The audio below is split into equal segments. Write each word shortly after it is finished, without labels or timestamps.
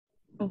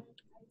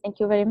Thank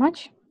you very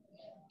much.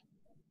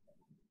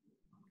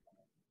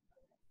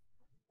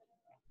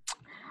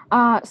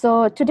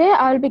 So today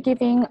I'll be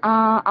giving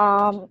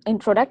an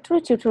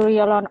introductory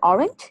tutorial on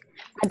Orange,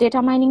 a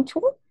data mining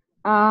tool.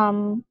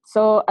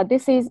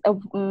 This is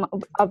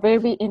a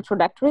very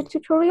introductory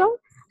tutorial.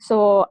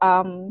 So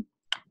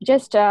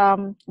just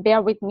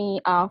bear with me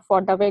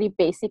for the very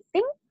basic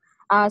thing.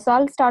 So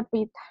I'll start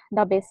with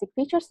the basic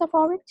features of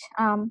Orange.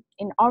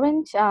 In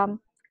Orange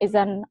is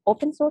an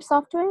open source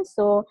software.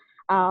 So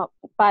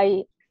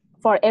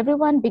for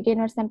everyone,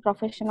 beginners and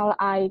professional,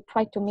 I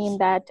try to mean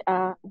that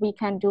we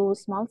can do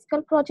small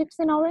scale projects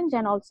in Orange,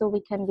 and also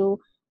we can do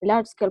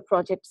large scale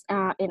projects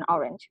in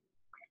Orange.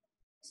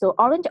 So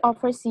Orange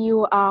offers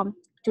you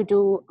to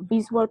do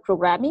visual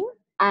programming.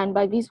 And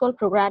by visual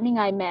programming,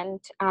 I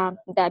meant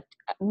that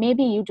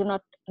maybe you do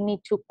not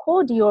need to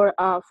code your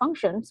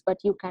functions, but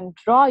you can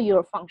draw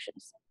your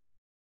functions.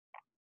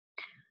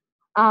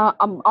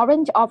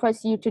 Orange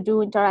offers you to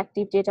do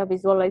interactive data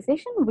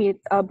visualization with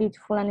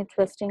beautiful and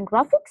interesting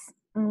graphics.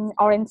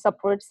 Orange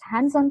supports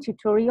hands-on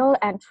tutorial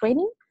and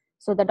training.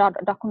 So the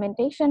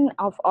documentation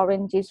of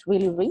Orange is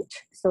really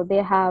rich. So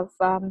they have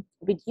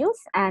videos,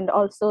 and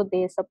also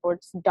they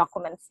support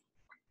documents.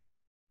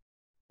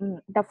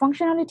 The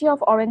functionality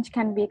of Orange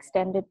can be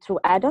extended through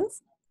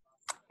add-ons.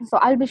 So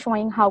I'll be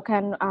showing how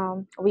can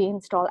we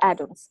install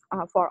add-ons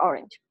for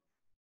Orange.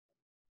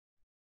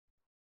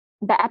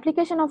 The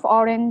application of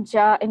Orange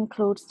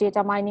includes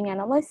data mining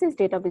analysis,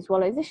 data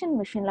visualization,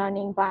 machine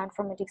learning,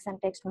 bioinformatics, and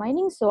text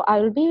mining. So I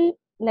will be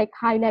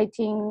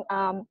highlighting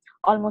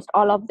almost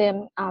all of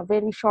them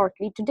very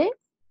shortly today.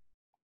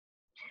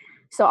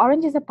 So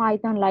Orange is a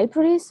Python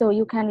library, so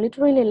you can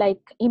literally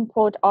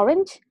import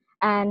Orange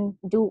and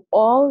do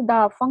all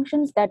the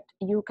functions that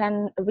you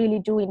can really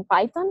do in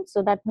Python.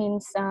 So that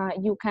means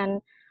you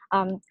can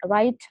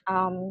write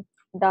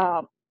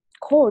the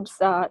codes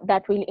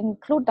that will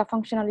include the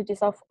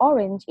functionalities of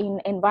Orange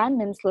in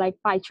environments like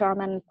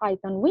PyCharm and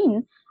Python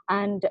Win.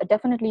 And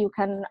definitely you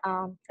can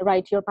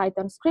write your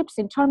Python scripts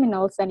in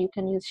terminals, and you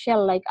can use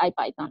shell like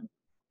IPython.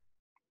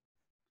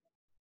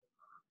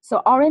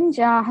 So Orange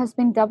has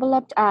been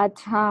developed at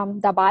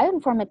the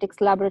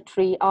Bioinformatics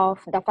Laboratory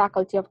of the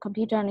Faculty of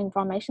Computer and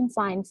Information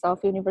Science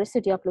of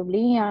University of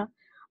Ljubljana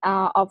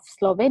of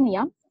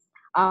Slovenia.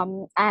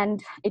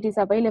 And it is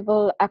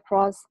available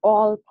across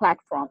all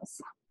platforms.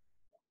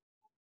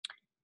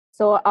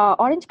 So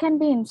Orange can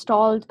be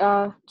installed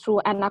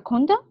through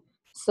Anaconda.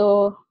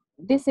 So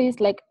this is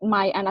like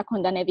my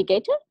Anaconda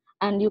navigator,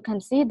 and you can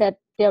see that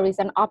there is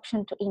an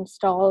option to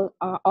install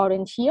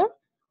Orange here,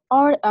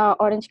 or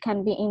Orange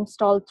can be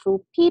installed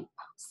through pip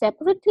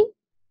separately,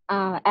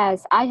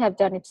 as I have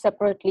done it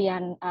separately,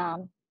 and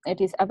it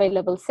is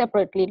available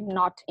separately,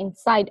 not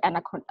inside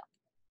Anaconda.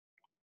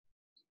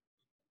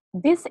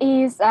 This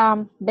is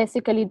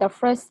basically the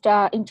first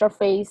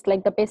interface,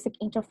 like the basic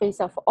interface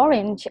of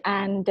Orange,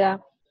 and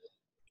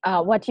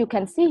what you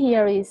can see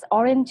here is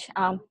Orange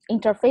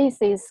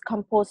interface is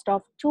composed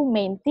of two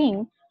main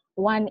things.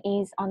 One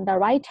is on the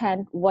right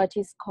hand, what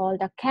is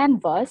called a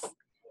canvas.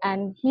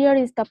 And here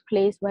is the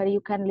place where you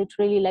can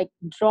literally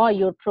draw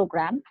your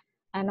program.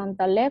 And on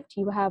the left,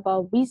 you have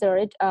a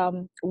wizard,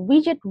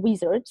 widget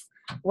wizards,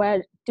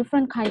 where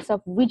different kinds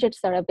of widgets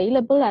are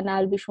available. And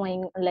I'll be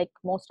showing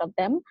most of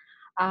them.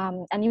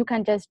 And you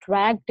can just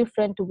drag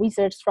different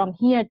wizards from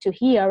here to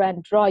here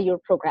and draw your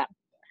program.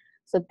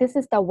 So this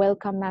is the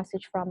welcome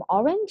message from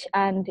Orange,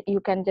 and you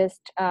can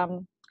just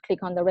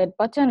click on the red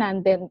button,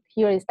 and then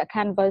here is the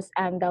canvas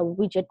and the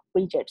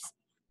widgets.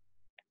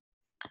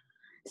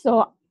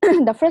 So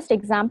the first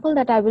example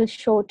that I will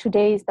show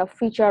today is the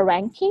feature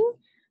ranking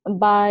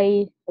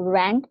by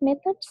rank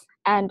methods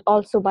and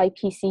also by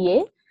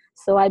PCA.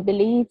 So I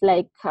believe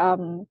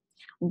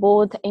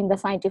both in the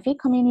scientific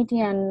community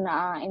and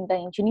in the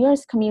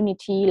engineers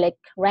community,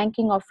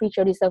 ranking of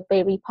feature is a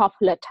very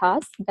popular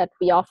task that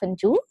we often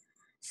do.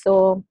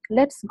 So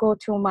let's go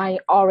to my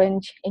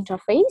Orange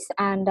interface,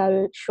 and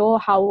I'll show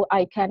how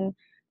I can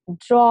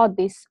draw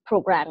this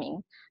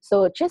programming.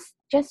 So just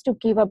to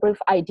give a brief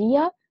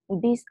idea,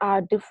 these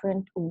are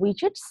different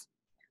widgets.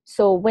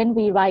 So when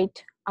we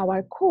write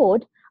our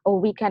code,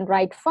 we can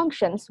write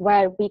functions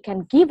where we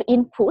can give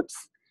inputs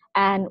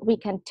and we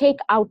can take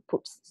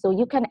outputs. So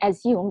you can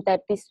assume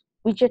that these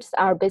widgets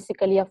are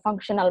basically a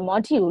functional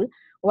module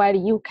where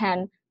you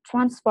can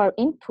transfer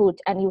input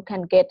and you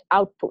can get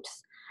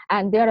outputs.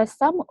 And there are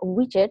some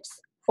widgets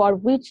for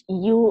which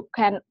you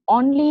can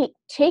only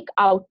take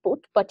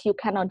output, but you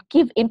cannot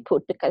give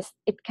input because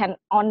it can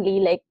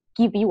only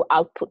give you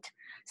output.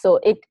 So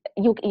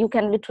you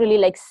can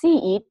literally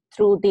see it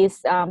through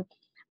this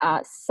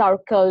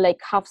circle,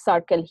 half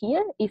circle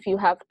here. If you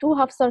have two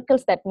half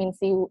circles, that means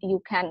you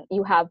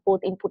have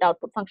both input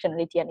output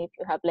functionality, and if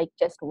you have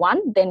just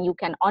one, then you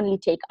can only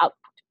take output.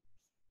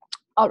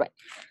 All right,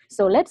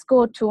 so let's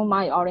go to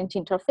my Orange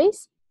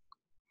interface.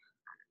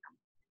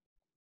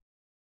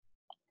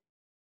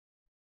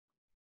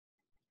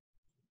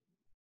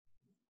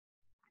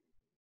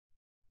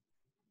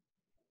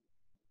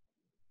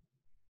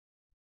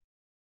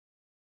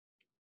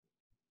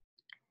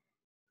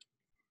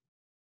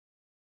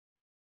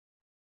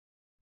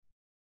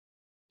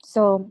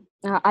 So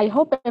I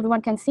hope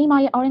everyone can see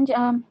my orange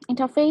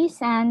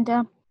interface,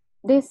 and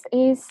this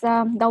is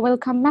the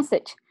welcome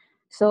message.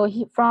 So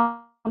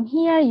from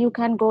here, you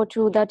can go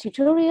to the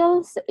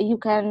tutorials, you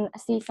can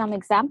see some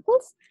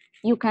examples,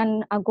 you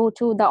can go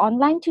to the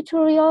online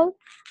tutorial,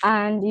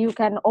 and you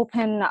can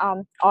open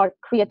or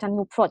create a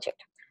new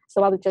project.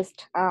 So I will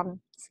just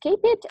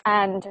skip it,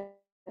 and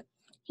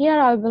here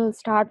I will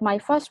start my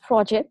first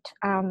project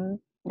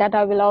that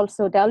I will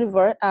also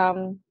deliver.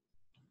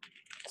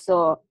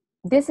 So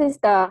this is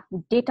the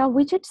data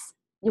widgets.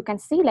 You can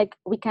see like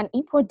we can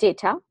import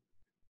data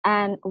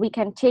and we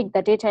can take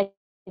the data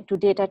into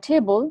data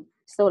table.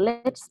 So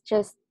let's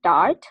just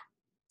start.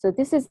 So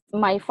this is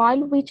my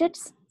file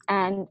widgets.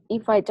 And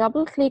if I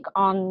double click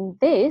on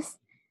this,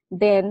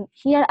 then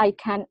here I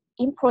can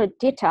import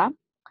data.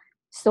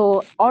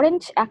 So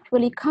Orange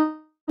actually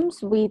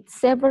comes with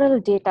several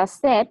data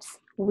sets,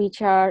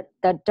 which are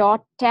the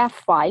 .tab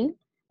file,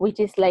 which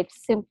is like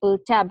simple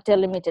tab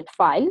delimited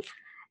file.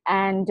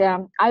 And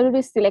I will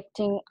be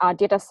selecting a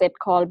data set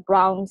called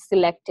brown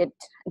selected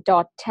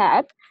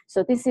 .tab.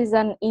 So this is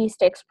an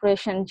yeast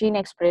expression, gene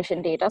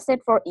expression data set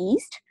for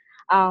yeast.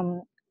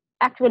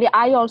 Actually,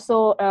 I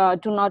also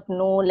do not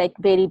know like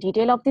very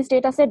detail of this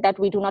data set, that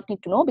we do not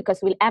need to know, because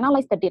we'll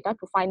analyze the data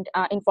to find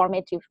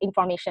informative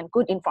information,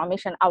 good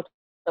information out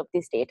of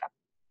this data.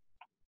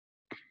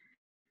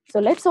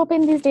 So let's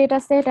open this data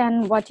set,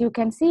 and what you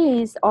can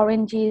see is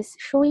Orange is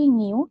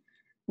showing you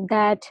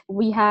that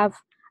we have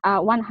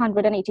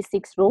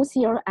 186 rows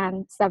here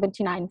and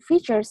 79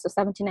 features, so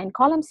 79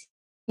 columns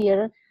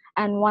here,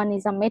 and one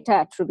is a meta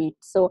attribute.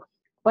 So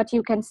what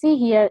you can see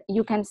here,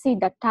 you can see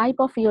the type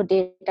of your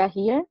data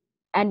here,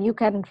 and you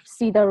can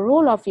see the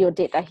role of your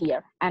data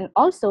here, and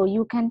also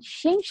you can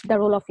change the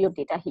role of your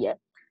data here.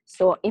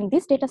 So in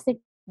this data set,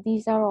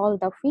 these are all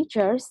the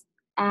features,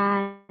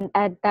 and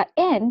at the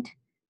end,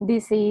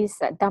 this is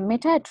the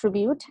meta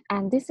attribute,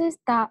 and this is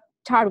the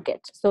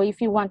target. So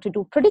if you want to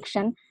do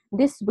prediction,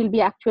 this will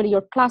be actually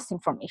your class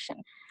information.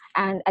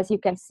 And as you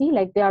can see,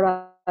 like there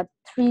are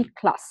 3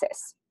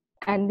 classes,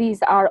 and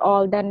these are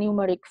all the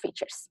numeric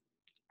features.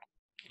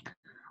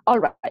 All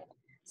right,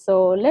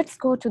 so let's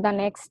go to the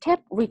next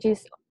step, which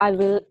is I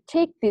will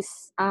take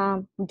this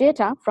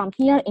data from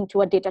here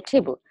into a data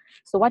table.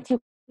 So what you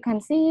can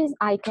see is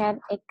I can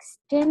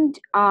extend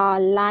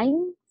a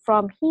line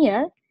from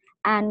here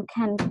and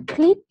can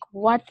click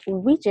what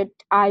widget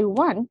I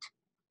want,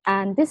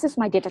 and this is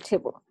my data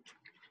table.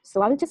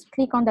 So I will just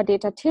click on the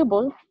data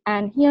table,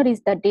 and here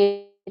is the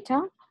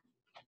data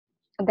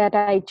that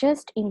I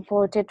just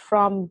imported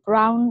from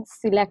brown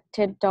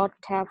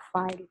selected.tab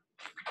file.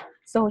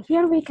 So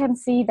here we can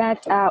see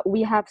that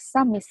we have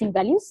some missing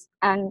values,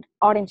 and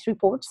Orange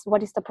reports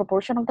what is the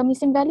proportion of the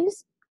missing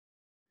values.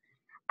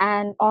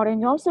 And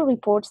Orange also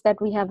reports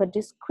that we have a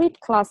discrete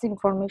class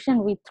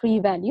information with 3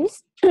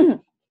 values,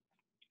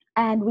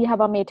 and we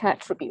have a meta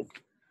attribute.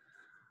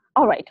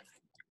 All right,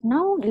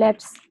 now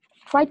let's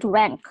try to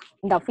rank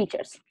the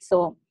features.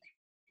 So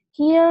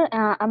here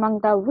among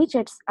the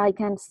widgets, I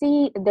can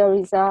see there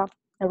is a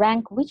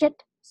rank widget.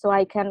 So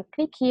I can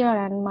click here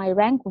and my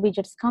rank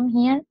widgets come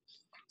here.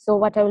 So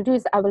what I will do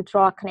is I will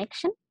draw a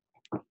connection.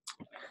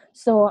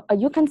 So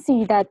you can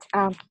see that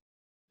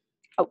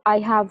I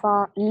have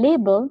a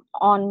label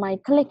on my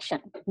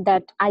collection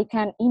that I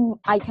can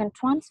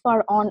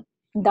transfer on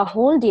the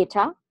whole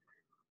data,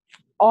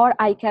 or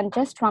I can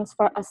just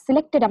transfer a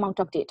selected amount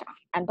of data.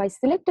 And by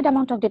selected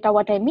amount of data,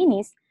 what I mean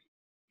is,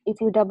 if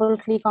you double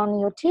click on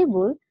your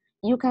table,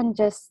 you can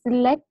just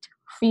select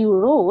few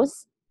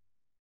rows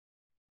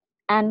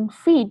and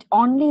feed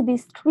only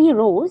these 3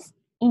 rows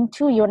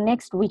into your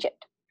next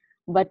widget.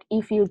 But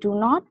if you do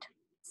not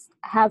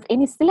have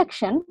any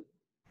selection,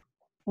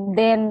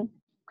 then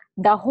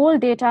the whole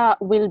data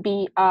will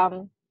be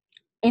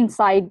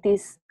inside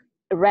this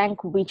rank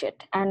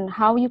widget. And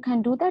how you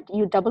can do that?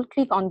 You double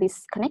click on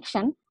this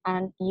connection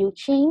and you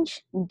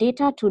change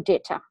data to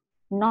data,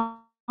 not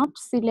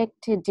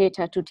selected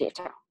data to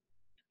data.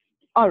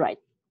 All right.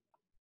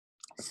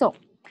 So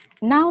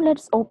now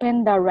let's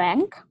open the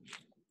rank.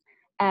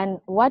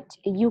 And what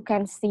you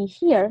can see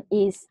here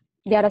is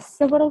there are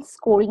several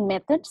scoring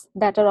methods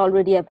that are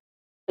already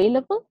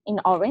available in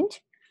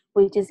Orange,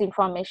 which is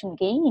information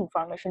gain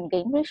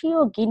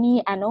ratio,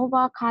 Gini,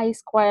 ANOVA,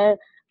 chi-square,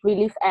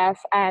 relief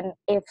F, and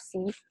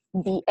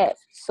FCDF.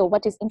 So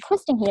what is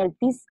interesting here,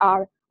 these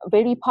are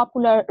very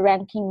popular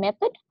ranking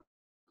method,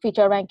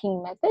 feature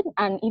ranking method,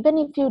 and even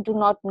if you do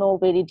not know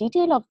very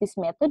detail of this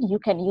method, you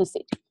can use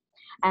it.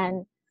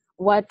 And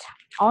what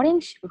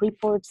Orange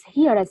reports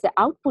here as the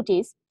output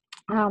is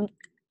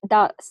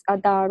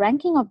the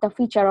ranking of the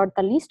feature, or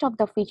the list of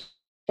the feature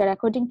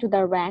according to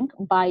the rank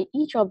by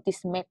each of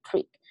this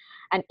metric.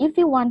 And if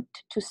you want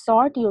to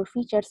sort your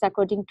features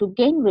according to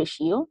gain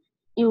ratio,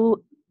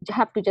 you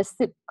have to just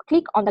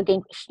click on the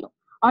gain ratio.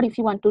 Or if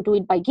you want to do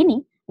it by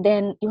Gini,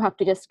 then you have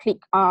to just click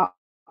on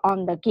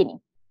the Gini.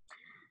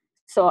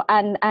 So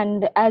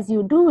and as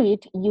you do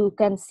it, you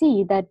can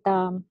see that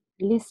the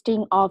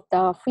listing of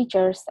the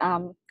features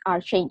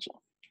are changing.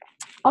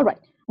 All right.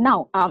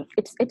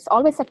 It's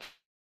always a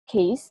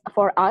case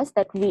for us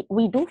that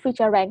we do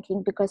feature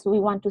ranking because we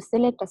want to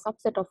select a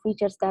subset of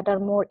features that are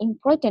more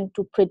important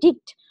to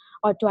predict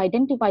or to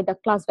identify the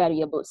class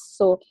variables.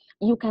 So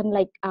you can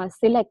like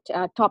select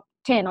top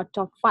 10 or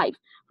top 5.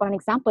 For an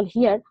example,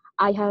 here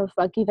I have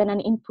given an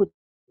input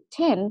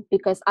 10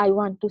 because I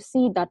want to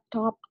see the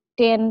top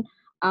 10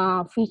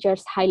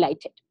 features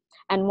highlighted.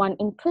 And one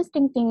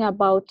interesting thing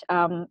about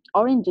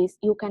Orange is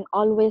you can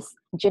always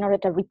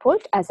generate a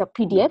report as a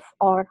PDF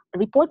or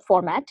report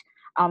format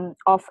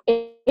of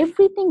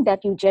everything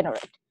that you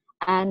generate.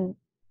 And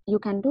you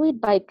can do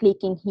it by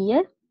clicking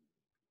here.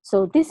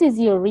 So this is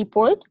your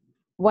report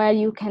where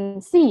you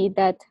can see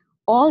that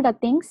all the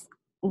things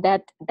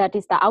that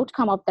is the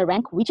outcome of the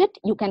rank widget,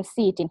 you can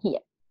see it in here.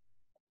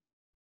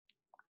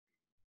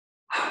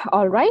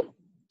 All right.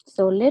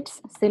 So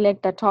let's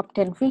select the top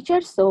 10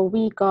 features. So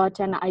we got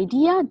an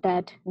idea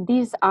that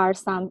these are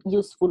some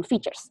useful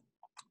features.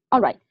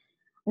 All right.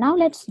 Now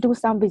let's do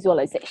some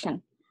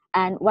visualization.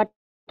 And what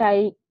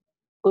I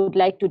would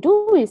like to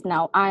do is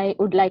now I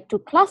would like to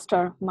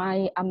cluster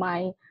my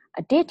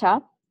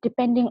data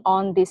depending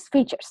on these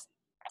features.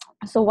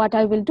 So what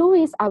I will do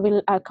is I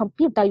will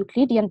compute the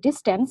Euclidean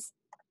distance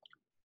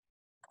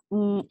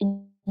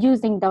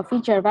using the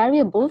feature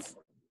variables.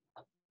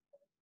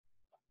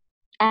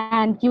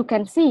 And you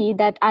can see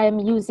that I am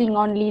using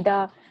only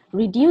the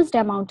reduced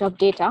amount of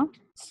data.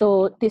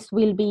 So this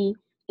will be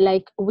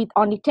like with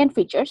only 10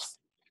 features.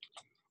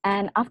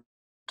 And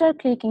after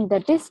clicking the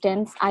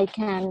distance, I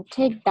can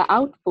take the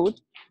output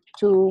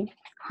to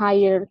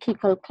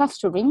hierarchical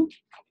clustering.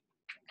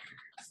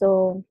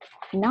 So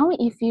now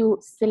if you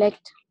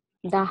select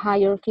the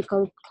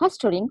hierarchical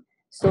clustering,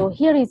 so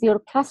here is your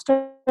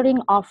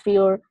clustering of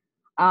your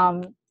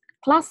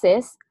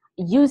classes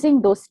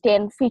using those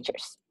 10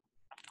 features.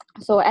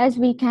 So as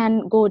we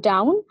can go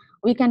down,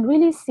 we can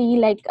really see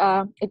like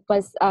it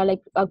was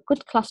like a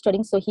good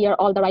clustering. So here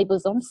all the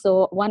ribosomes,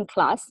 so one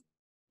class,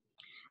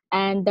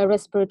 and the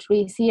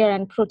respiratory is here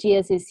and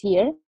protease is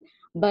here,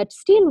 but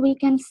still we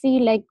can see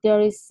like there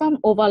is some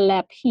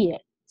overlap here.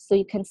 So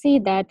you can see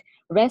that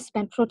resp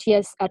and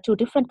protease are two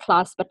different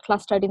class but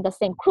clustered in the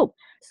same group.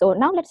 So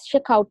now let's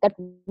check out that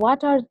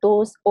what are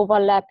those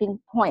overlapping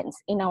points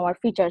in our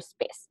feature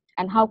space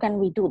and how can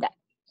we do that.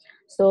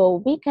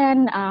 So we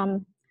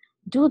can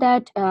do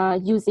that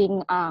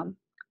using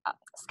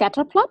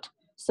scatter plot.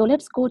 So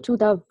let's go to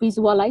the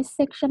visualize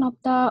section of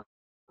the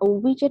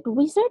widget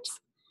wizards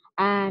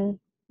and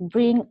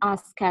bring a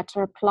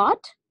scatter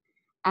plot.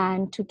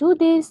 And to do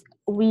this,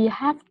 we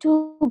have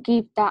to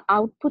give the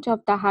output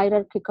of the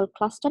hierarchical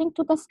clustering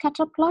to the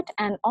scatter plot,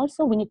 and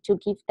also we need to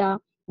give the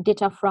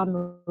data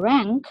from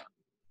rank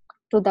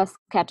to the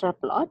scatter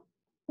plot.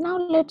 Now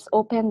let's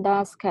open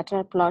the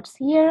scatter plots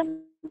here.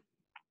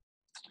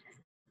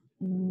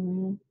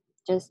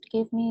 Just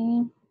give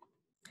me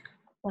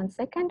 1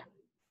 second.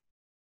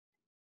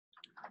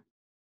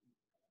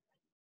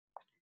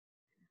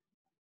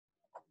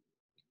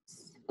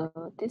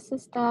 So this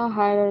is the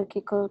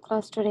hierarchical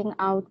clustering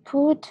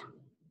output,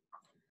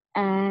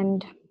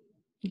 and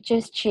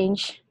just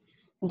change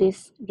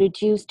this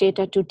reduce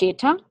data to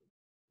data,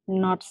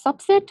 not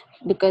subset,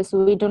 because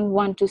we don't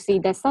want to see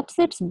the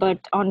subsets,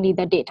 but only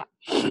the data.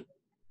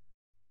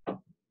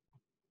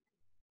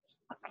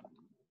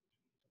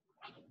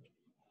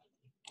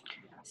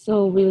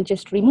 So we'll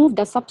just remove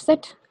the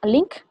subset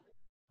link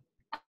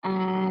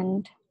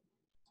and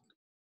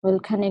we'll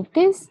connect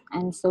this.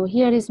 And so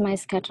here is my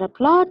scatter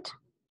plot.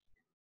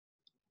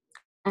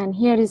 And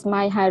here is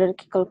my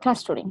hierarchical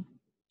clustering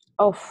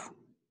of,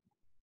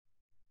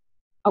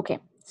 okay.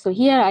 So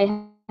here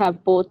I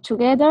have both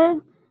together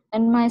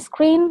in my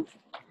screen.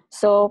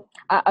 So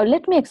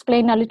let me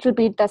explain a little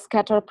bit the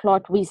scatter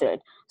plot wizard.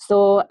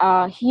 So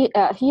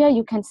here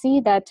you can see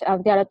that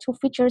there are two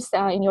features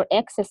in your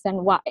x-axis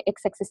and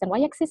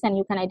y-axis, and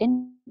you can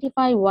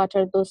identify what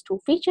are those two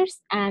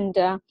features, and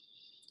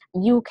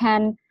you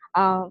can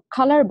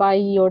color by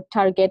your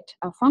target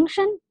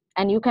function,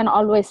 and you can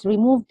always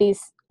remove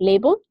this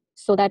label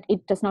so that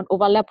it does not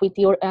overlap with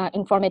your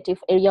informative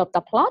area of the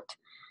plot.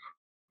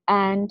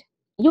 And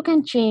you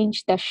can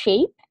change the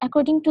shape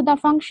according to the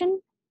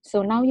function.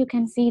 So now you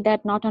can see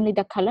that not only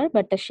the color,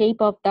 but the shape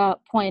of the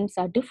points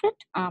are different.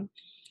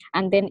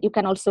 And then you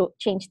can also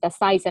change the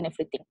size and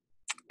everything.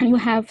 And you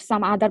have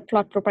some other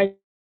plot properties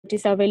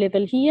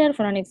available here.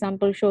 For an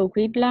example, show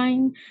grid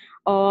line,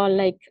 or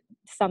like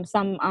some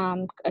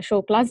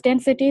show class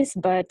densities,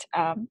 but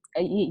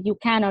you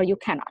can or you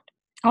cannot.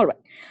 All right.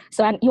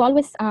 So, and you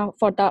always,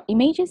 for the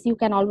images, you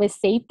can always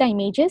save the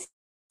images.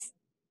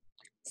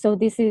 So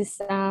this is,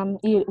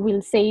 you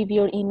will save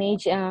your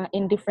image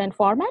in different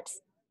formats.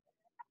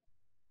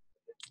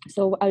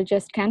 So I'll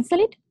just cancel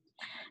it.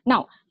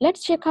 Now,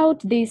 let's check out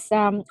these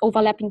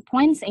overlapping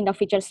points in the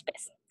feature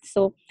space.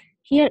 So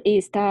here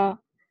is the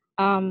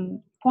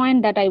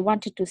point that I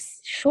wanted to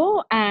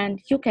show, and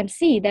you can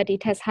see that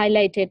it has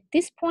highlighted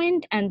this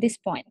point and this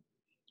point.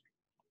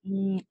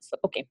 So,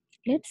 okay,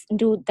 let's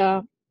do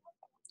the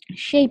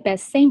shape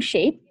as same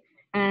shape.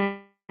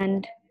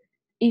 And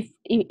if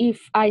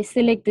if I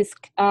select this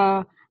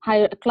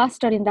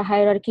cluster in the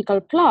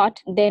hierarchical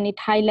plot, then it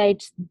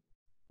highlights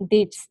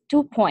these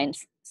 2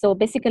 points. So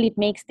basically it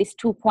makes these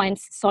 2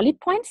 points solid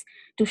points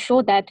to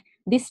show that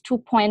these 2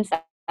 points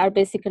are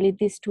basically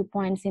these 2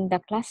 points in the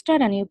cluster,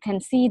 and you can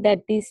see that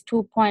these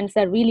 2 points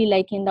are really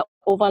like in the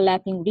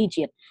overlapping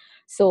region.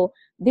 So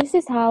this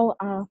is how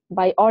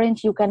by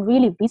orange you can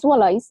really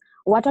visualize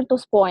what are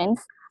those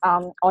points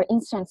or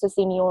instances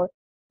in your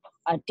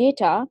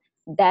data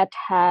that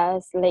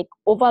has like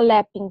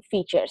overlapping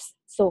features.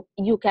 So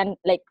you can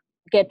like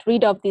get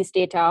rid of this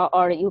data,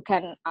 or you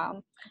can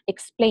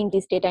explain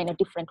this data in a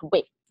different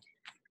way.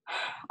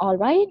 All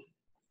right.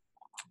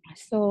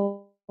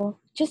 So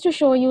just to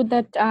show you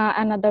that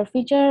another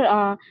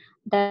feature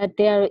that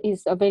there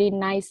is a very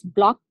nice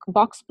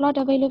box plot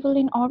available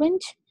in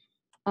orange.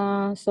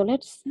 So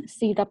let's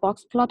see the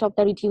box plot of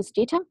the reduced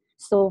data.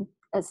 So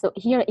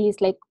here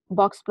is like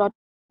box plot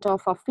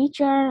of a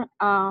feature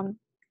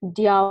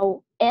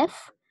diao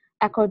f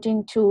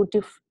according to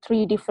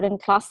 3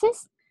 different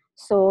classes.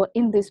 So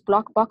in this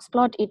box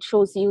plot, it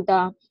shows you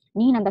the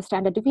mean and the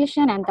standard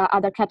deviation and the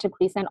other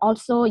categories, and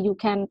also you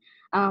can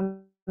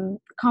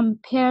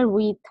compare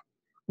with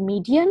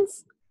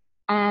medians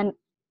and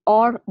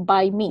or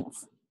by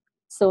means.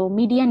 So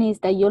median is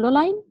the yellow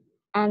line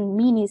and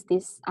mean is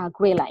this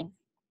gray line.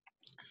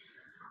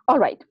 All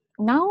right,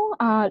 now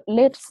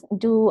let's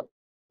do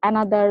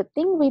another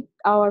thing with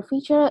our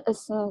feature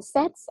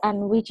sets,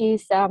 and which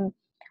is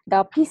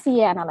the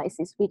PCA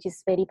analysis, which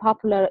is very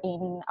popular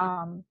in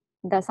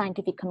the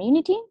scientific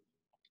community.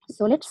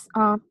 So let's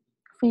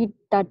feed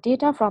the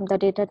data from the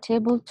data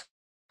table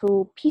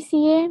to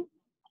PCA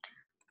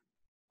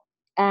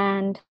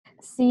and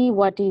see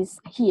what is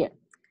here.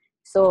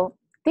 So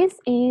this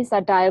is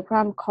a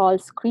diagram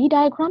called scree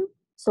diagram.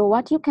 So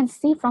what you can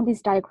see from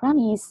this diagram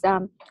is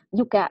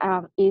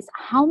is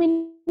how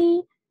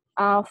many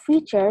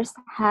features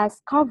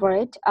has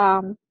covered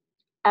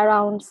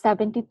around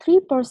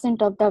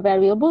 73% of the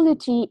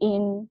variability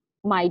in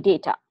my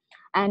data,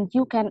 and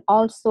you can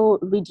also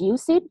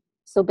reduce it.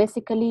 So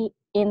basically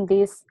in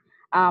this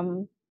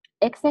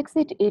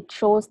x-axis it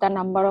shows the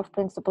number of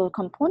principal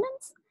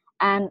components,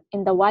 and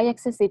in the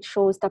y-axis it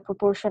shows the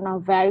proportion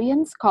of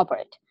variance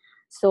covered.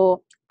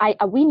 So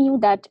we knew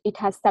that it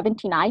has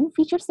 79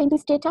 features in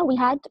this data we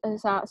had,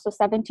 so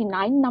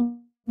 79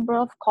 number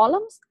of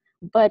columns,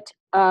 but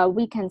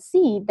we can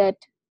see that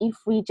if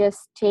we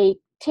just take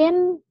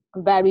 10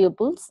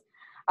 variables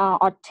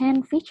or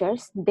 10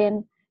 features,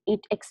 then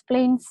it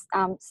explains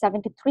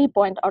 73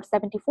 point or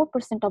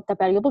 74% of the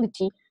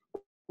variability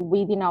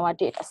within our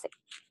data set.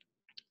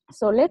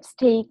 So let's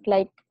take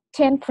like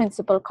 10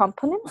 principal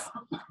components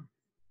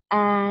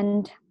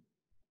and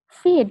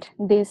feed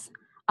this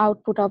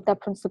output of the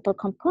principal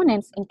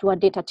components into a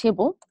data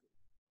table.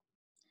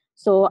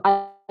 So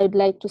I'd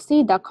like to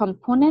see the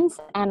components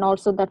and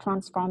also the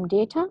transform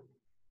data.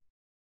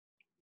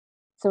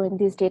 So in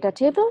this data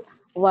table,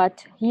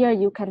 what here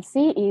you can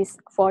see is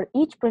for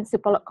each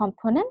principal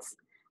components,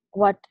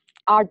 what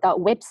are the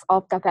weights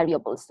of the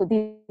variables. So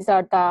these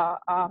are the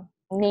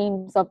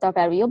names of the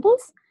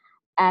variables,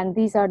 and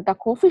these are the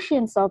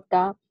coefficients of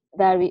the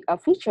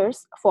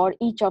features for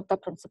each of the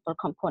principal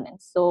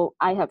components. So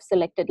I have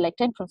selected like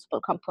 10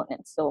 principal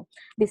components. So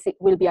this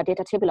will be a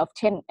data table of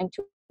 10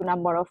 into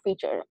number of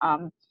feature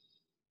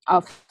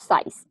of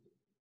size.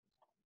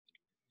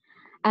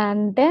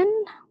 And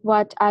then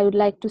what I would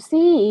like to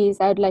see is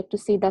I'd like to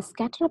see the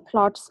scatter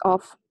plots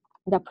of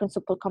the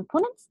principal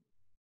components.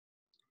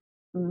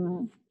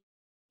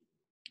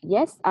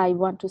 Yes, I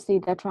want to see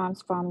the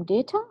transform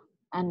data,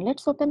 and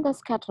let's open the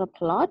scatter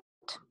plot.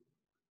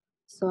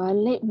 So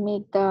I'll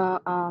make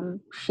the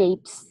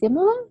shapes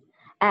similar.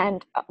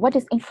 And what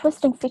is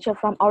interesting feature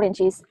from orange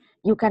is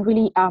you can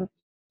really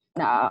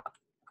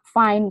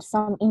find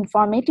some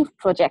informative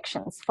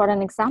projections. For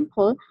an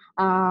example,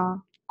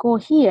 go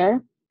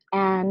here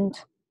and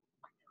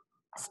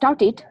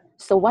start it.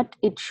 So what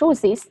it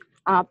shows is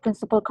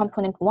principal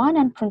component 1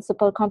 and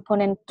principal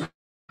component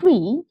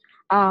 3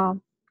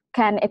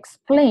 can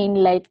explain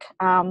like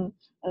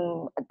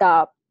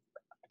the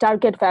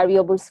target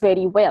variables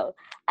very well.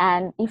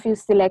 And if you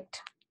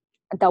select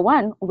the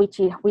one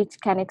which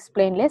can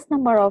explain less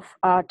number of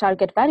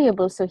target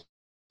variables, so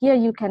here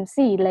you can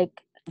see like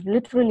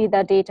literally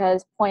the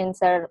data's points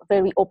are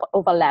very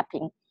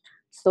overlapping.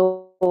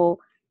 So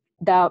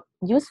the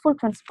useful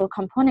principal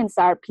components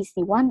are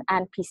PC1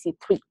 and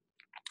PC3.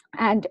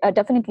 And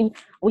definitely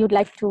we would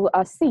like to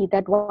see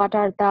that what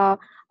are the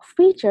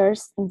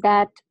features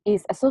that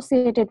is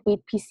associated with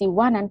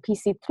PC1 and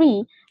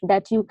PC3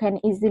 that you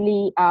can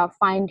easily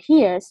find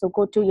here. So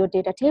go to your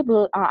data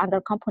table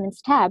under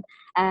components tab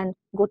and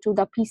go to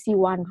the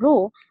PC1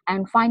 row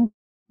and find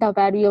the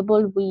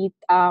variable with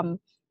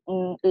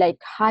like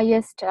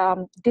highest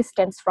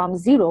distance from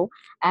 0.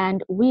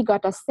 And we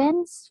got a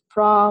sense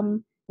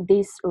from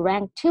this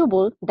rank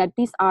table that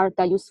these are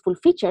the useful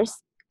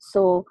features.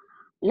 So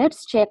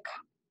let's check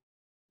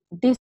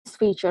these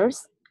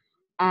features,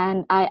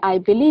 and I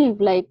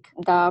believe like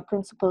the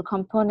principal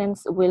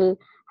components will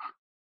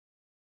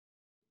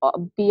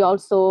be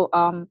also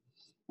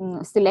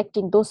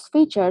selecting those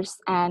features,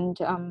 and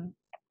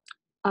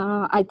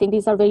I think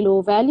these are very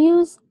low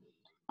values,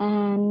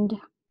 and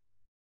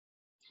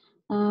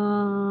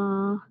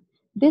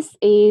this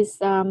is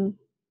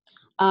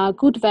a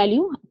good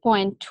value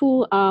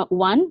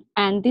 0.21,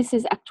 and this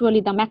is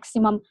actually the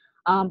maximum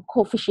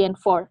coefficient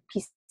for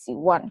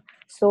PC1.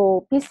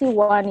 So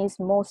PC1 is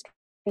mostly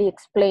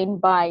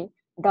explained by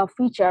the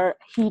feature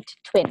heat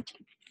 20.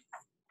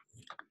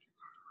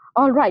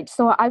 All right,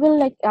 so I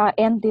will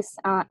end this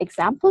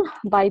example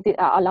by the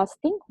last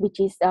thing, which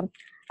is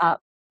uh,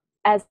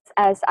 as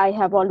I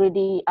have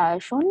already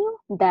shown you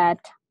that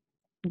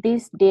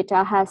this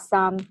data has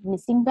some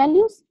missing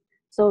values.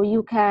 So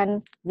you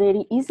can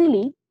very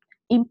easily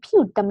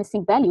impute the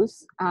missing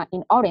values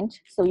in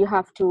orange. So you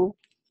have to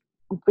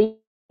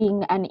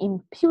bring an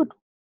impute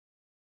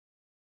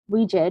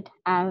widget,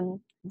 and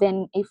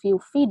then if you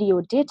feed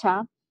your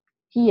data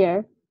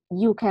here,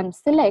 you can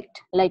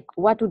select like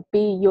what would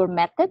be your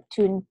method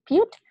to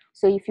impute.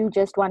 So if you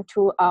just want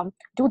to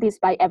do this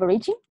by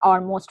averaging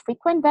or most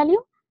frequent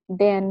value,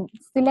 then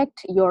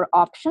select your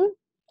option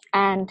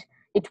and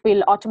it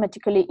will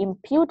automatically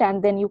impute,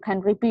 and then you can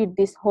repeat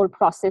this whole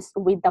process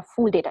with the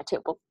full data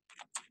table.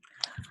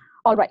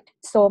 All right,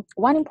 so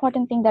one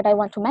important thing that I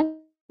want to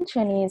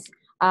mention is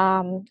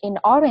in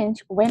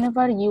Orange,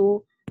 whenever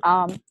you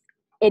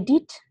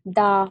edit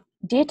the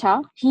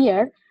data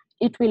here,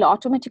 it will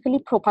automatically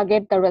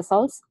propagate the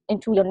results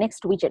into your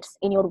next widgets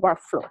in your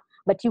workflow,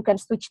 but you can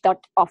switch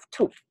that off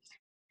too.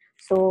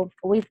 So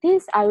with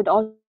this, I would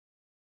also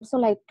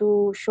like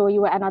to show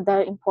you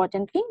another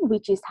important thing,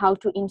 which is how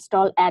to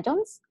install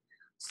add-ons.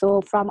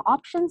 So from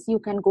options, you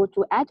can go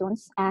to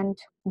add-ons, and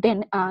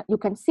then you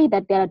can see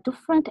that there are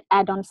different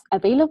add-ons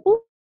available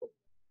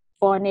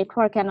for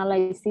network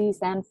analysis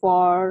and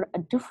for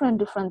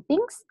different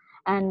things.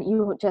 And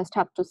you just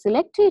have to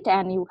select it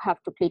and you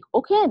have to click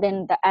OK,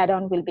 then the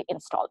add-on will be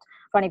installed.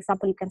 For an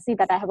example, you can see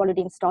that I have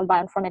already installed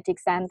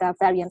bioinformatics and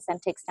variance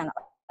and text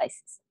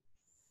analysis.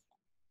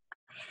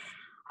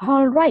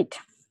 All right,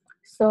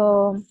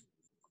 so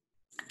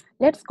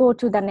let's go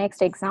to the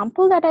next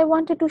example that I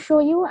wanted to show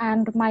you.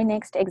 And my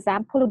next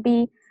example would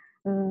be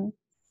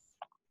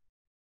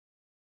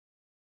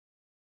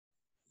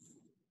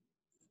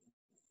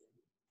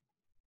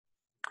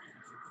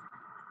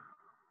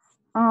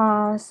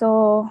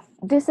so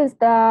this is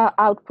the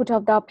output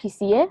of the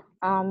PCA.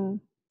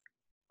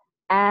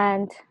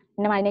 And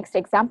my next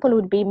example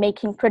would be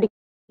making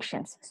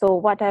predictions. So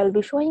what I'll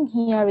be showing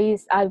here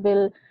is I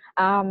will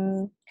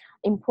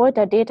import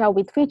a data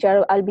with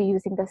feature. I'll be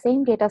using the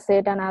same data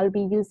set, and I'll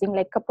be using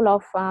like a couple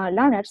of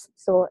learners.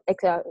 So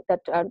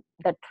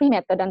the tree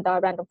method and the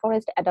random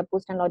forest, adapt,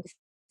 boost, and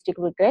logistic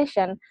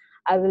regression.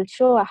 I will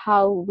show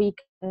how we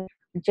can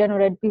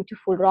generate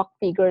beautiful rock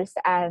figures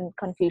and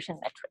confusion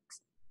metrics.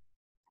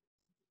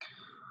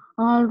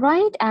 All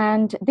right,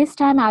 and this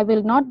time I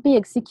will not be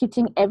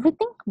executing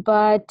everything,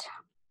 but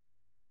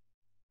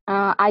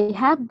I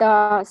have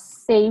the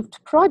saved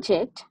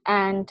project,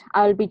 and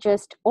I'll be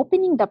just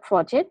opening the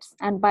projects,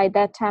 and by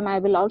that time I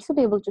will also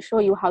be able to show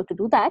you how to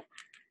do that.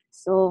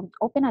 So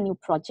open a new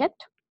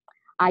project.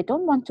 I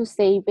don't want to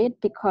save it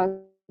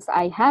because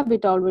I have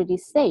it already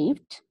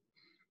saved.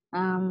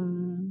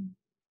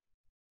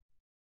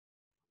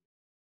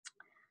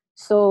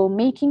 So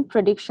making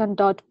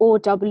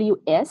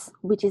prediction.ows,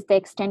 which is the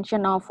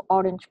extension of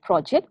Orange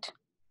project.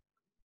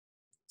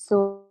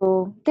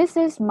 So this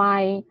is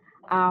my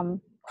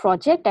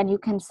project, and you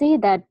can see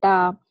that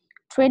the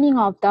training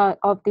of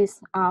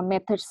these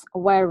methods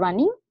were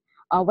running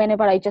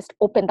whenever I just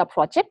open the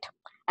project.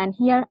 And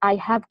here I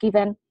have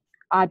given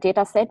a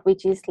data set,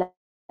 which is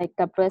like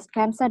the breast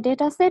cancer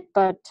data set,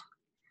 but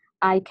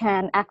I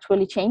can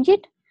actually change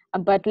it,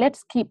 but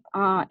let's keep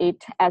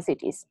it as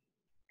it is.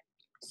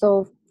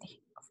 So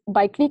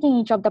by clicking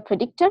each of the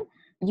predictor,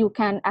 you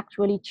can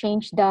actually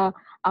change the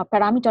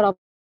parameter of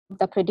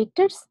the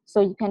predictors. So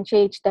you can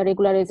change the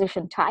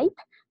regularization type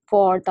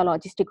for the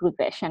logistic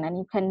regression, and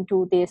you can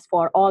do this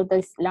for all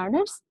these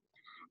learners.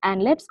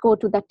 And let's go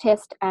to the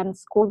test and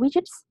score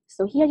widgets.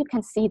 So here you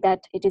can see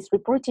that it is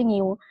reporting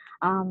you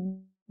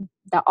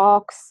the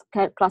OX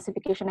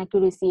classification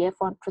accuracy,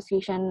 F1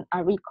 precision,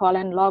 recall,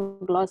 and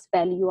log loss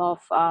value of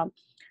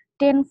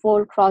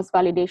 10-fold cross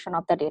validation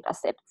of the data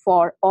set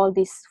for all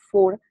these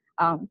 4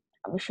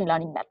 machine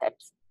learning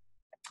methods.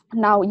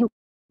 Now you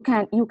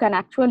can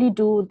actually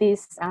do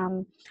this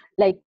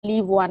like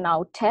leave one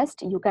out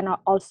test. You can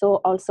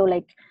also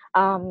like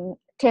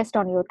test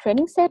on your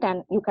training set,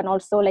 and you can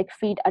also like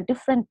feed a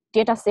different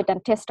data set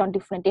and test on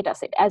different data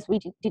set. As we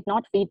did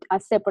not feed a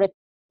separate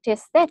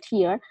test set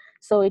here,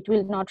 so it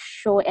will not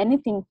show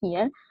anything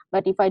here.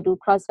 But if I do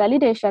cross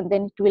validation,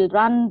 then it will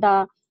run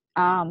the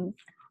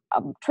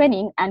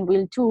training and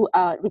will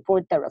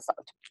report the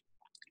result.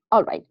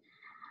 All right.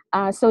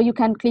 So you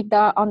can click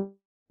on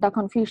the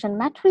confusion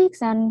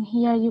matrix, and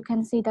here you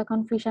can see the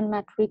confusion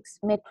matrix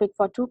metric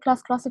for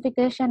 2-class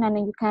classification, and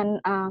you can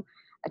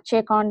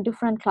check on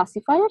different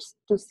classifiers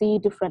to see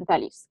different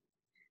values.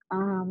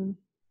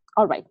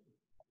 All right.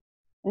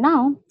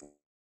 Now,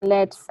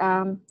 let's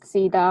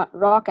see the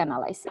rock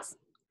analysis.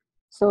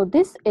 So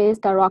this is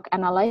the rock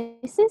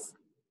analysis,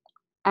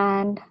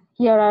 and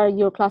here are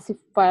your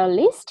classifier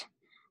list,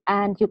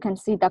 and you can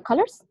see the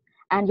colors,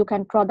 and you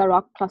can draw the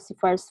rock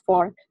classifiers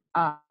for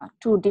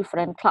two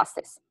different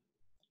classes.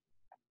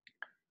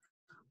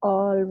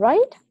 All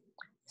right,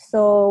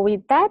 so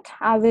with that,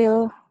 I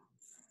will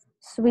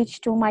switch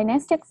to my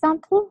next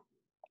example.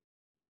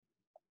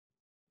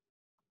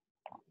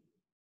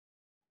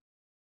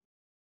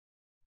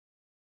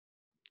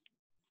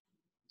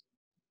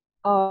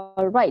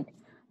 All right,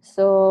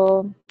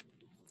 so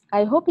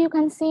I hope you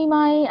can see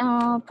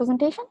my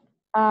presentation.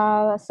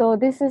 So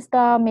this is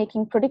the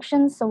making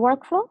predictions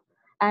workflow,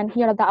 and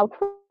here are the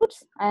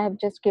outputs. I have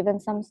just given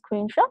some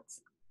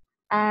screenshots,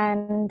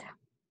 and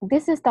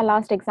this is the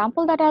last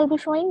example that I'll be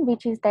showing,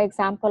 which is the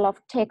example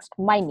of text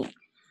mining.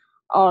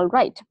 All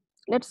right,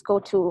 let's go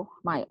to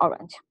my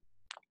orange.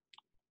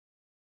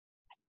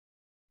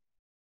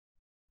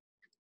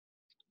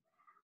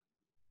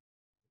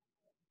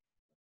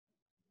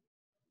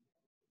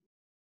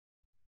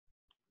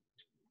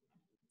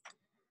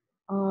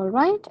 All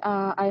right,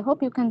 I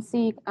hope you can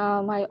see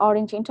my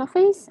orange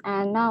interface,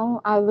 and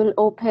now I will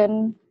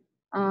open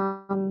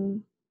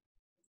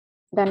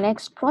the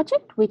next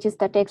project, which is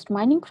the text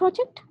mining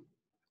project.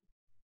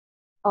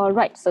 All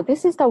right, so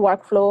this is the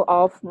workflow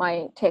of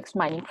my text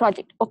mining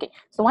project. Okay,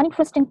 so one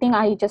interesting thing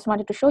I just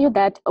wanted to show you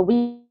that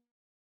we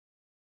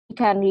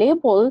can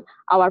label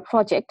our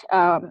project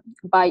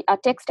by a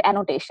text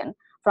annotation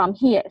from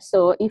here.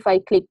 So if I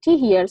click T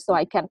here, so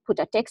I can put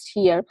a text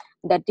here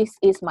that this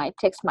is my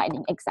text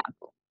mining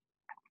example.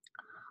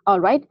 All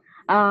right,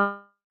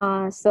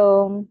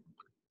 so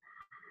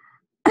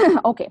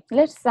okay,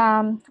 let's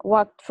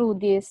walk through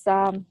this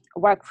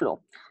workflow.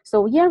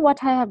 So here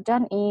what I have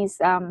done is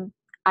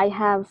I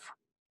have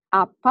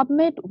a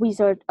PubMed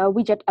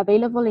widget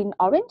available in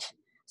orange.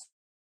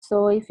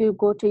 So if you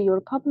go to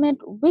your PubMed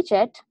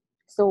widget,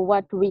 so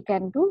what we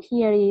can do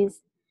here is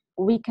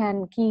we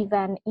can give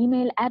an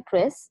email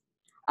address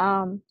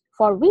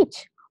for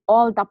which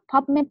all the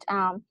PubMed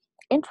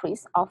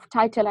entries of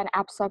title and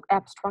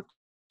abstracts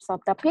of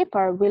the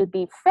paper will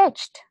be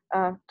fetched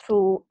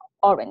through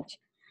orange.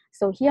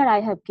 So here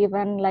I have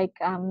given like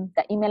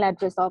the email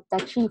address of the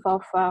chief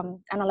of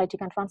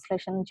analytic and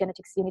translation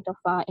genetics unit of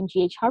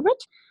MGH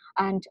Harvard,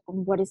 and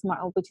which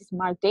is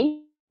Mark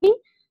Daly.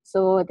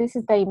 So this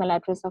is the email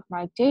address of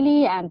Mark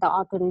Daly, and the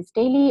author is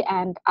Daly,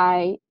 and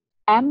I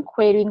am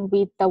querying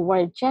with the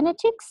word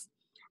genetics.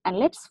 And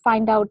let's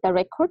find out the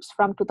records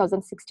from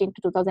 2016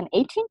 to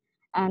 2018.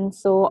 And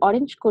so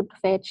Orange could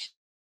fetch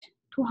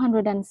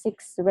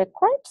 206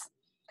 records,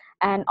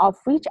 and of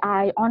which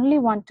I only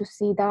want to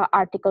see the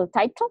article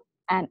title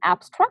and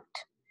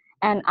abstract,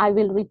 and I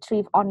will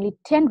retrieve only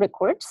 10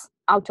 records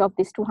out of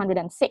this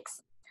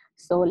 206.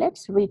 So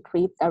let's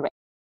retrieve the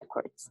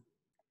records.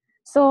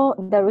 So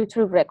the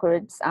retrieve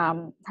records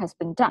has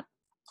been done.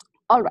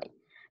 All right,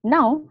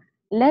 now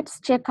let's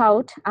check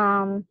out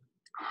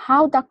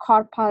how the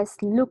corpus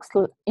looks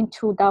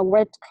into the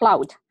word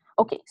cloud.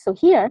 Okay, so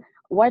here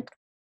word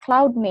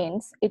cloud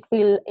means it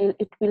will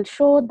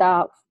show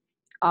the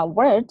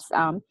words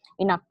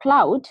in a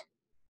cloud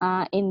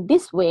in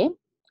this way.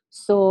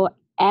 So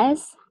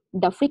as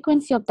the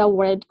frequency of the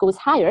word goes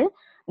higher,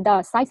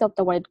 the size of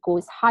the word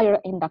goes higher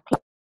in the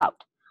cloud.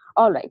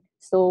 All right,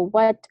 so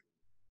what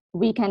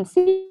we can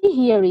see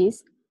here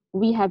is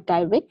we have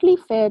directly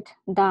fed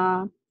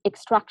the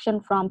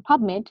extraction from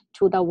PubMed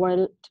to the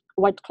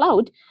word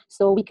cloud,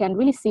 so we can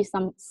really see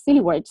some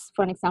silly words,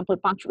 for example,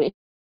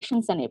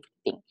 punctuations and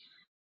everything.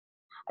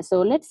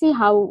 So let's see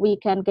how we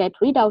can get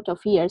rid out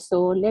of here.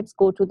 So let's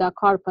go to the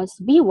corpus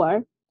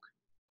viewer.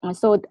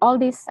 So all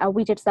these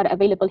widgets are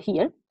available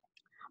here.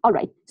 All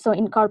right, so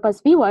in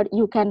corpus viewer,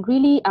 you can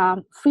really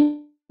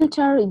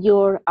filter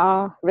your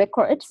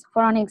records.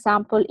 For an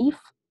example, if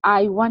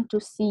I want to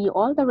see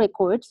all the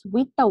records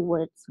with the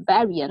words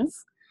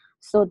variance,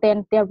 so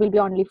then there will be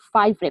only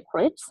 5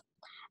 records,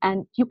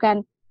 and you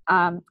can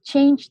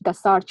change the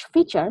search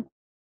feature.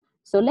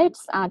 So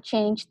let's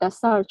change the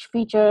search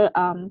feature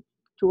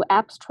to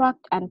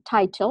abstract and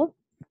title,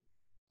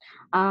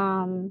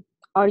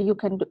 or you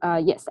can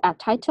yes, add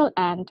title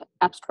and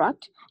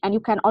abstract, and you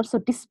can also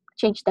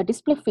change the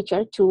display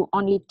feature to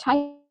only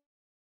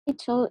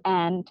title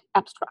and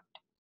abstract.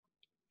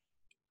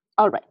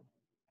 All right,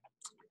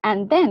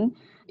 and then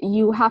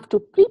you have to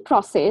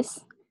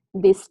pre-process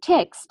this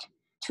text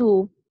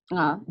to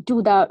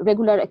do the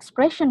regular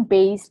expression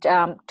based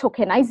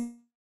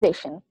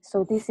tokenization.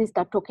 So this is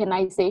the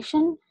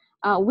tokenization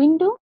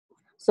window.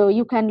 So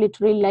you can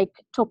literally like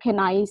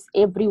tokenize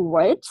every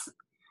words,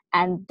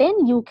 and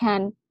then you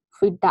can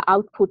feed the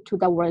output to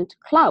the word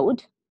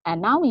cloud,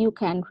 and now you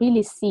can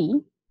really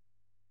see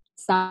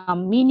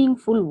some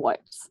meaningful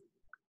words,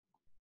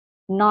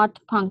 not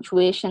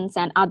punctuations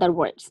and other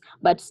words,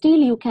 but still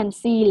you can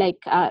see like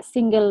a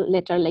single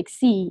letter like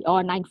C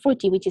or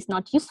 940, which is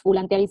not useful,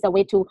 and there is a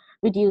way to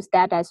reduce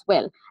that as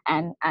well.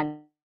 And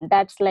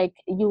that's like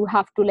you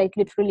have to like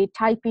literally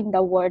type in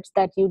the words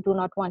that you do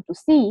not want to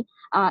see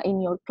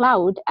in your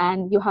cloud,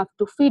 and you have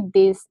to feed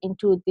this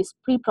into this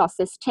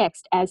pre-processed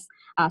text as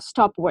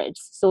stop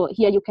words. So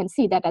here you can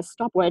see that as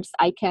stop words,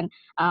 I can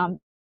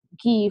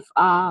give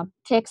a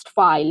text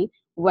file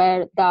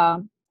where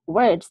the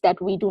words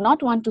that we do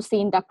not want to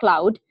see in the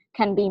cloud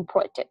can be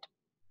imported.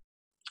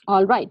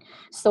 All right,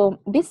 so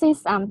this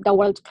is the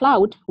world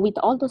cloud with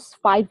all those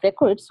 5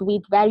 records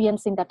with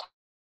variants in the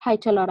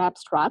title or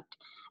abstract.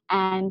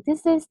 And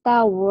this is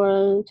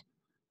the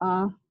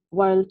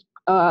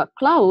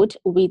cloud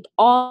with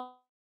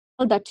all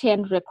the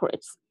 10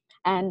 records.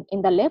 And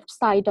in the left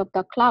side of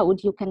the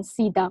cloud, you can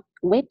see the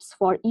weights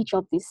for each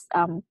of these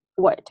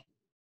word.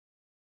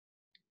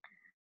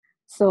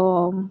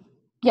 So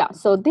yeah,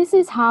 so this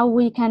is how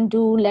we can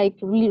do like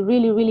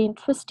really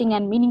interesting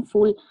and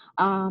meaningful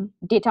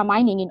data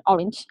mining in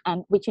Orange,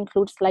 and which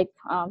includes like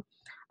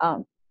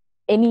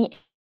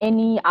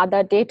any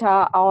other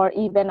data or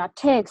even a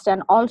text,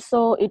 and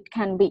also it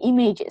can be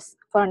images.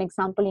 For an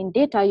example, in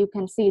data you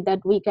can see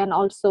that we can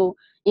also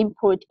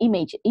import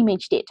image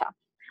data.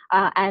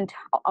 And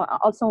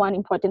also one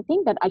important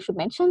thing that I should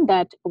mention,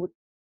 that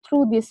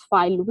through these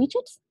file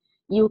widgets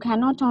you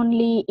can not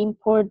only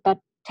import the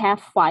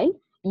TAF file,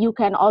 you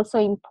can also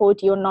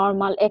import your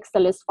normal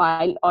XLS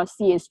file or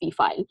CSV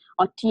file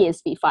or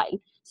TSV file.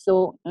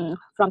 So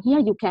from here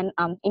you can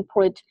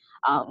import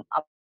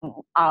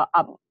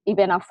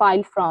even a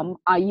file from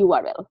a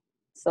URL.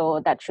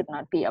 So that should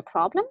not be a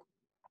problem.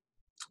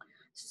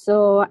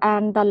 So,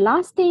 and the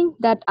last thing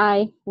that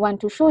I want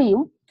to show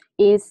you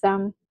is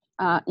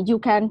you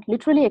can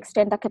literally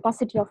extend the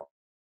capacity of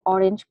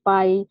Orange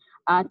by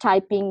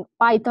typing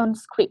Python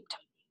script.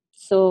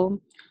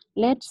 So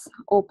let's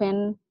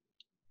open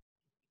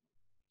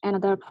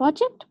another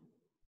project.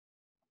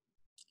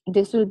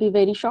 This will be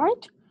very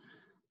short.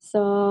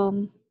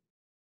 So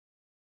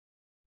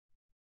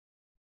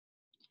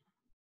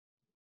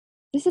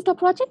this is the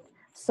project.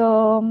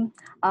 So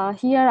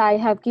here I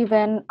have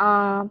given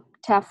a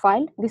TAF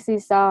file. This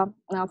is a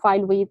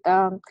file with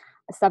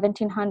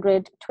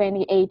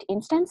 1728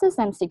 instances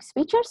and 6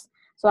 features.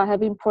 So I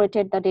have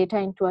imported the data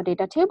into a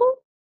data table,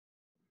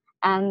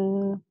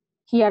 and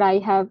here I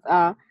have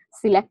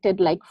selected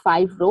like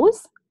 5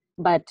 rows,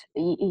 but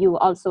you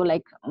also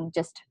like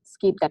just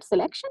skip that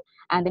selection.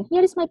 And then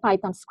here is my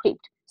Python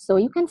script. So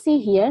you can see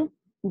here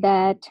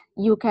that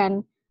you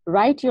can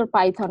write your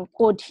Python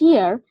code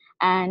here,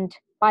 and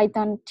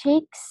Python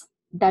takes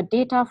the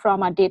data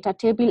from a data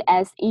table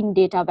as in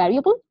data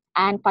variable,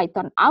 and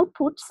Python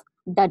outputs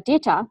the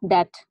data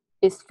that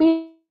is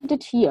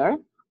fed here.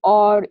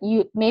 Or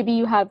maybe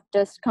you have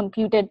just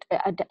computed,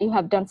 you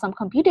have done some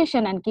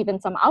computation and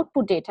given some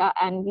output data,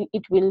 and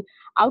it will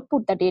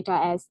output the data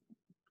as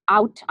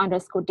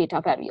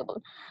out_data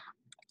variable.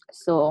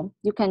 So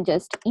you can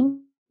just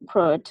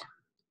import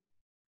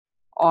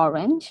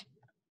Orange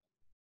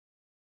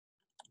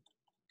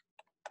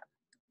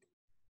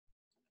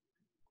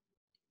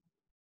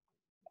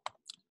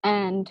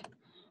and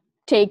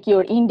take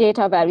your in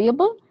data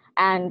variable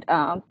and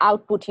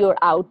output your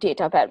out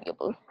data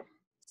variable.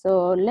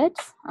 So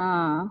let's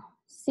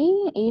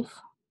see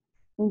if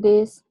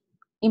this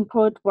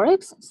import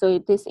works. So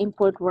if this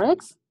import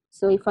works,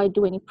 so if I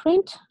do any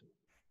print,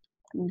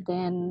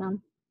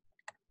 then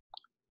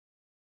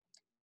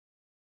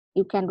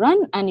you can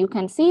run and you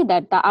can see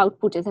that the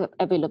output is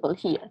available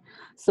here.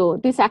 So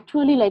this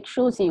actually like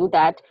shows you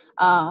that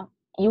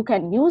you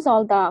can use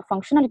all the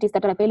functionalities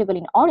that are available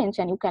in Orange,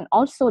 and you can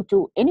also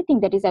do anything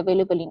that is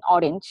available in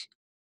Orange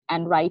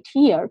and right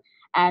here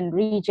and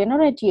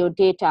regenerate your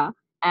data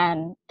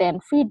and then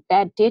feed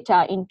that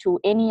data into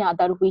any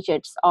other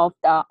widgets of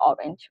the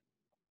Orange.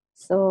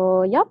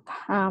 So yep,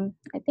 I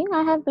think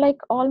I have like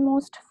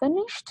almost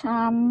finished,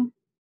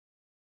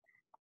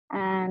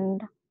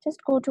 and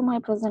just go to my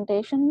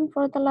presentation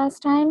for the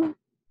last time.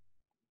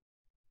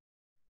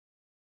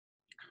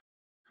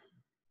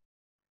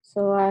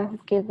 So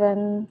I've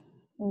given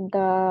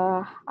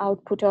the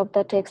output of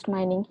the text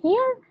mining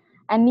here,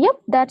 and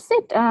yep, that's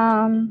it.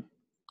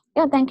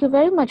 Yeah, thank you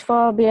very much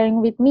for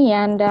bearing with me,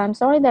 and I'm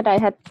sorry that I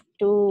had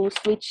to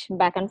switch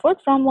back and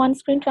forth from one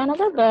screen to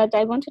another, but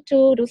I wanted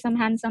to do some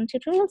hands-on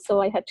tutorials,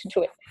 so I had to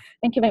do it.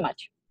 Thank you very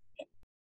much.